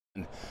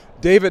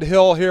David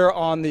Hill here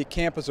on the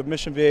campus of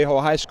Mission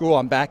Viejo High School.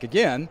 I'm back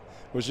again.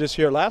 Was just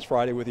here last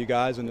Friday with you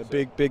guys, and a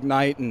big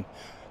night, and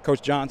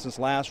Coach Johnson's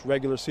last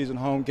regular season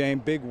home game.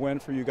 Big win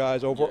for you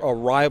guys over a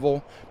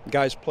rival. You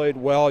guys played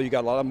well. You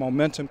got a lot of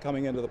momentum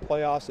coming into the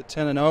playoffs at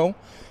 10-0,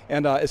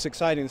 and it's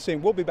exciting to see.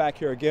 We'll be back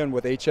here again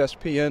with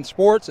HSPN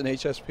Sports and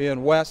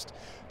HSPN West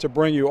to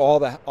bring you all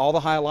the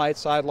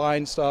highlights,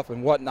 sideline stuff,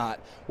 and whatnot.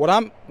 What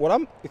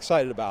I'm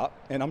excited about,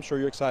 and I'm sure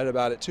you're excited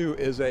about it too,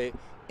 is a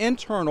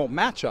internal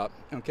matchup.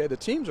 Okay, the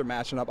teams are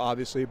matching up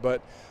obviously,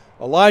 but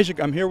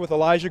I'm here with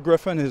Olaijah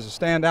Griffin. He's a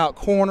standout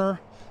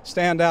corner,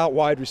 standout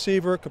wide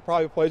receiver, could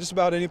probably play just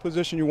about any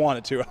position you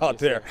wanted to out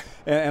there.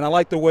 And I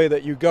like the way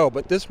that you go.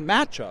 But this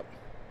matchup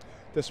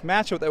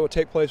that will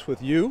take place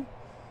with you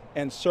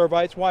and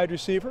Servite's wide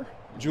receiver,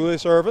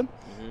 Julius Ervin,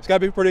 it's got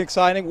to be pretty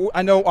exciting.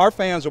 I know our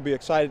fans will be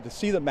excited to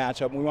see the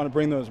matchup, and we want to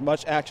bring them as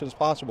much action as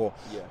possible.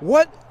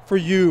 What for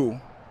you,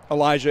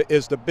 Olaijah,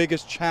 is the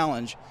biggest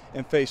challenge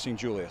in facing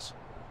Julius?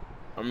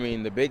 I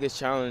mean, the biggest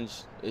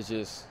challenge is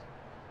just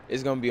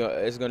it's gonna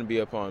be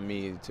upon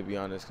me, to be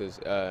honest, because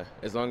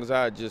as long as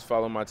I just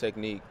follow my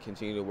technique,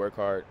 continue to work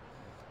hard,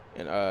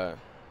 and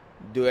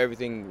do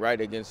everything right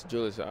against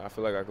Julius, I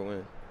feel like I can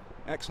win.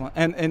 Excellent.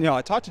 And you know,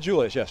 I talked to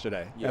Julius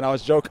yesterday, and I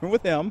was joking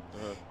with him,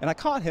 and I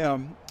caught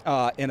him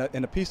in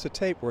a piece of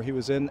tape where he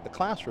was in a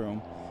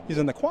classroom. He's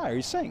in the choir.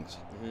 He sings.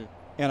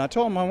 And I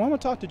told him, I want to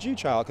talk to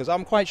G-Child because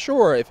I'm quite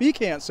sure if he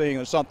can't sing,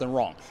 there's something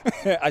wrong.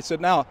 I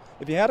said, now,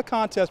 if you had a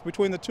contest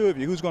between the two of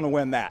you, who's going to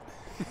win that?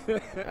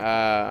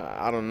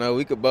 I don't know.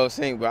 We could both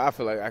sing, but I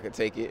feel like I could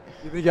take it.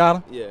 You got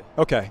him? Yeah.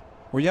 Okay.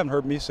 Well, you haven't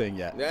heard me sing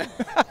yet.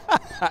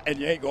 And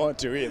you ain't going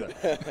to either.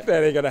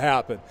 That ain't going to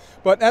happen.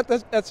 But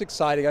that's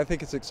exciting. I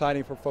think it's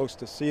exciting for folks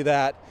to see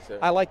that. Sure.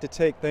 I like to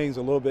take things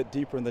a little bit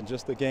deeper than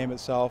just the game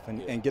itself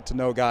and get to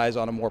know guys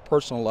on a more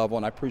personal level,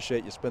 and I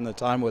appreciate you spending the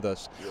time with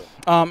us.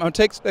 I'm going to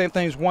take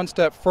things one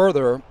step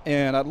further,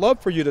 and I'd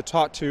love for you to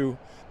talk to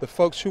the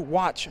folks who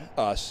watch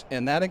us,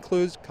 and that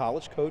includes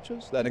college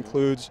coaches, that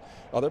includes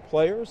other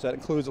players, that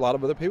includes a lot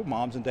of other people,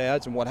 moms and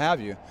dads and what have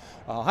you,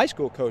 high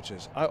school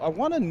coaches. I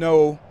want to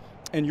know,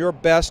 in your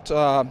best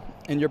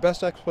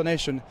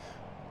explanation,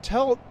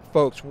 tell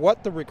folks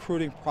what the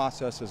recruiting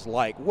process is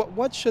like.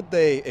 What should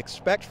they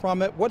expect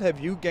from it? What have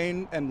you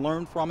gained and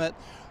learned from it?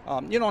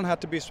 You don't have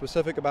to be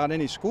specific about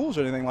any schools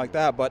or anything like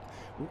that, but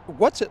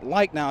what's it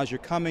like now as you're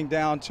coming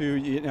down to,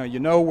 you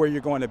know where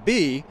you're going to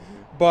be,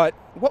 but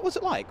what was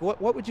it like? What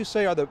would you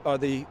say are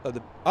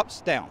the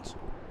ups, downs?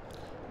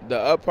 The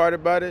up part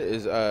about it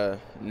is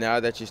now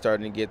that you're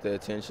starting to get the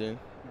attention,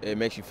 it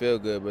makes you feel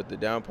good, but the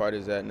down part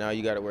is that now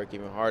you got to work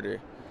even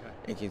harder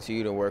and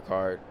continue to work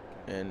hard,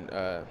 and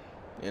a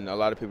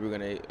lot of people are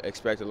going to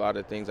expect a lot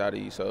of things out of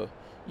you, so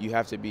you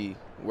have to be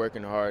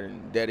working hard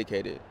and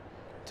dedicated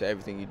to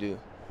everything you do.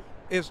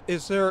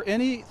 Is there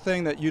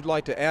anything that you'd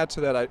like to add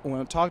to that? When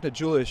I talked to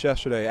Julius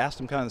yesterday, I asked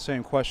him kind of the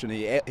same question.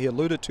 He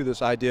alluded to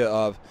this idea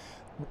of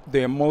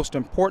the most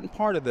important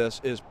part of this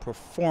is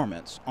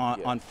performance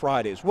on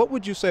Fridays. What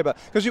would you say about,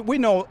 because we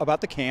know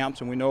about the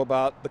camps and we know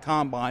about the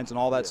combines and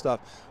all that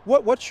stuff.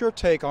 What's your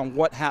take on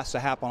what has to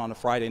happen on a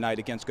Friday night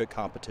against good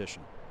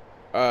competition?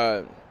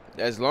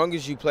 As long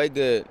as you play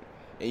good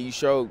and you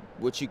show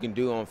what you can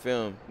do on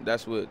film,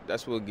 that's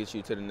what gets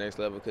you to the next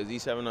level. Because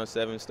these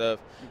 7-on-7 stuff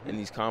and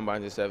these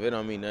combines and stuff, it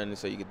don't mean nothing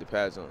until you get the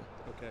pads on.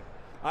 Okay,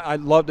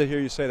 I'd love to hear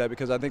you say that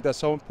because I think that's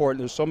so important.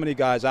 There's so many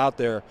guys out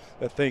there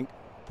that think,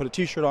 put a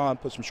T-shirt on,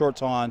 put some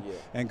shorts on,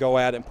 and go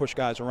at it and push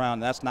guys around.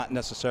 And that's not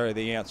necessarily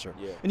the answer.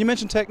 And you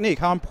mentioned technique.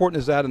 How important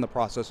is that in the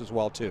process as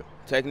well, too?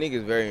 Technique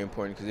is very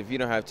important because if you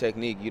don't have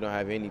technique, you don't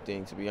have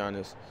anything, to be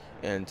honest.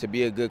 And to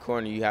be a good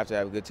corner, you have to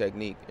have good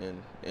technique,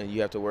 and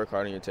you have to work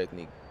hard on your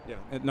technique. Yeah,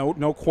 and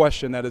no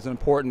question that is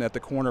important at the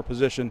corner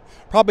position.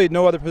 Probably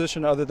no other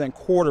position other than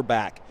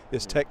quarterback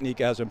is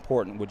technique as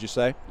important, would you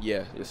say?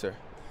 Yeah, yes, sir.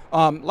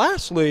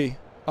 Lastly,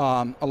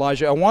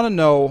 Olaijah, I want to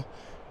know,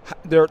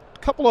 there are a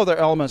couple other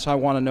elements I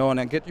want to know, and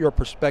I get your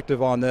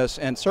perspective on this,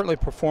 and certainly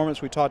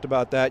performance, we talked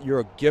about that. You're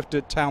a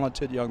gifted,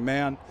 talented young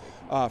man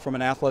from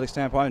an athletic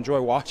standpoint. I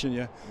enjoy watching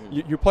you.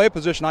 You play a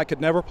position I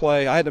could never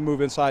play. I had to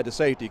move inside to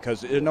safety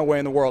because there's no way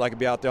in the world I could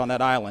be out there on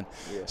that island.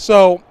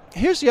 So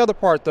here's the other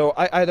part, though.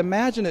 I'd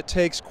imagine it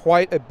takes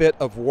quite a bit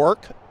of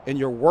work in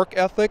your work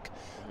ethic.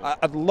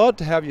 I'd love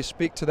to have you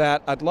speak to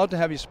that. I'd love to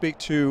have you speak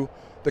to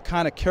the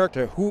kind of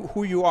character,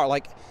 who you are.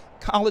 Like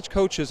college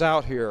coaches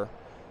out here,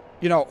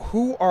 you know,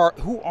 who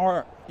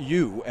are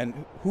you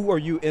and who are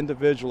you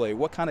individually?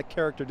 What kind of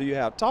character do you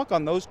have? Talk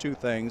on those two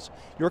things,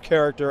 your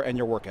character and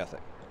your work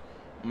ethic.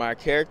 My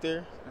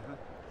character?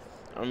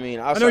 I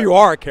mean, I know you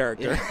are a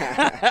character.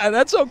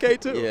 That's okay,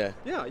 too.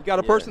 Yeah, you got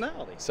a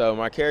personality. So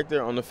my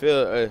character on the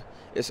field,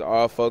 it's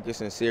all focus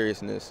and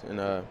seriousness.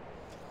 And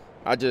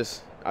I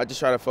just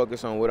try to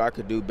focus on what I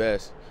could do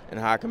best and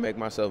how I can make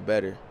myself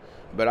better.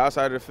 But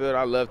outside of the field,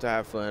 I love to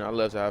have fun. I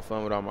love to have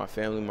fun with all my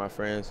family, my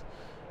friends.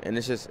 And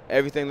it's just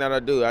everything that I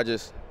do,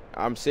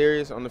 I'm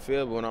serious on the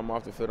field, but when I'm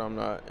off the field, I'm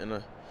not.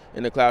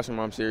 In the classroom,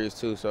 I'm serious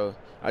too. So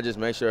I just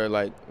make sure,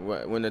 like,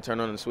 when to turn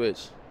on the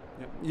switch.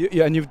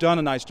 Yeah, and you've done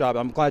a nice job.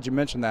 I'm glad you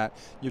mentioned that.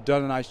 You've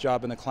done a nice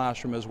job in the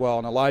classroom as well.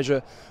 And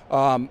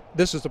Olaijah,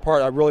 this is the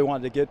part I really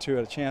wanted to get to,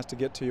 a chance to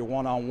get to you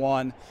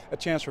one-on-one, a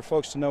chance for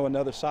folks to know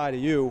another side of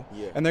you.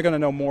 Yeah. And they're going to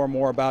know more and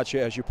more about you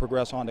as you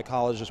progress on to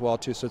college as well,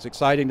 too. So it's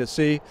exciting to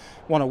see.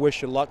 Want to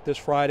wish you luck this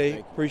Friday.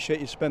 Appreciate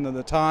you spending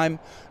the time.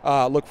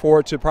 Look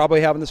forward to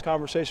probably having this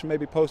conversation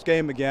maybe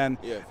post-game again.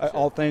 Yeah, for sure.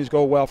 All things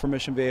go well for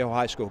Mission Viejo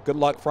High School. Good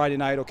luck Friday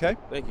night, okay?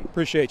 Thank you.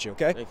 Appreciate you,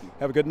 okay? Thank you.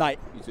 Have a good night.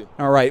 You too.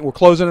 All right, we're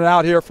closing it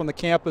out here from the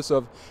campus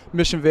of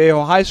Mission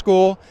Viejo High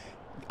School.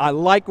 I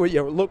like what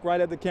you look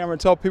right at the camera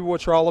and tell people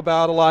what you're all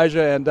about,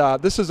 Olaijah.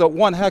 And this is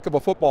one heck of a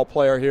football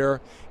player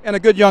here and a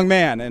good young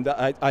man. And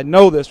I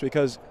know this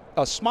because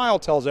a smile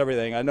tells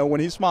everything. I know when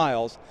he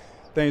smiles,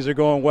 things are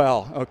going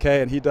well,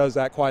 okay? And he does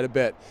that quite a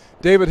bit.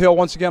 David Hill,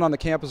 once again, on the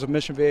campus of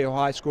Mission Viejo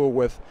High School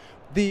with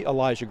the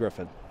Olaijah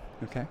Griffin,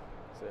 okay?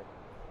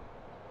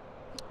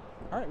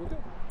 All right, we're good.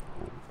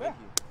 Thank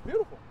you.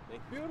 Beautiful.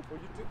 Thank you. Beautiful.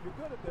 You're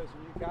good at this,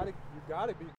 and you got to be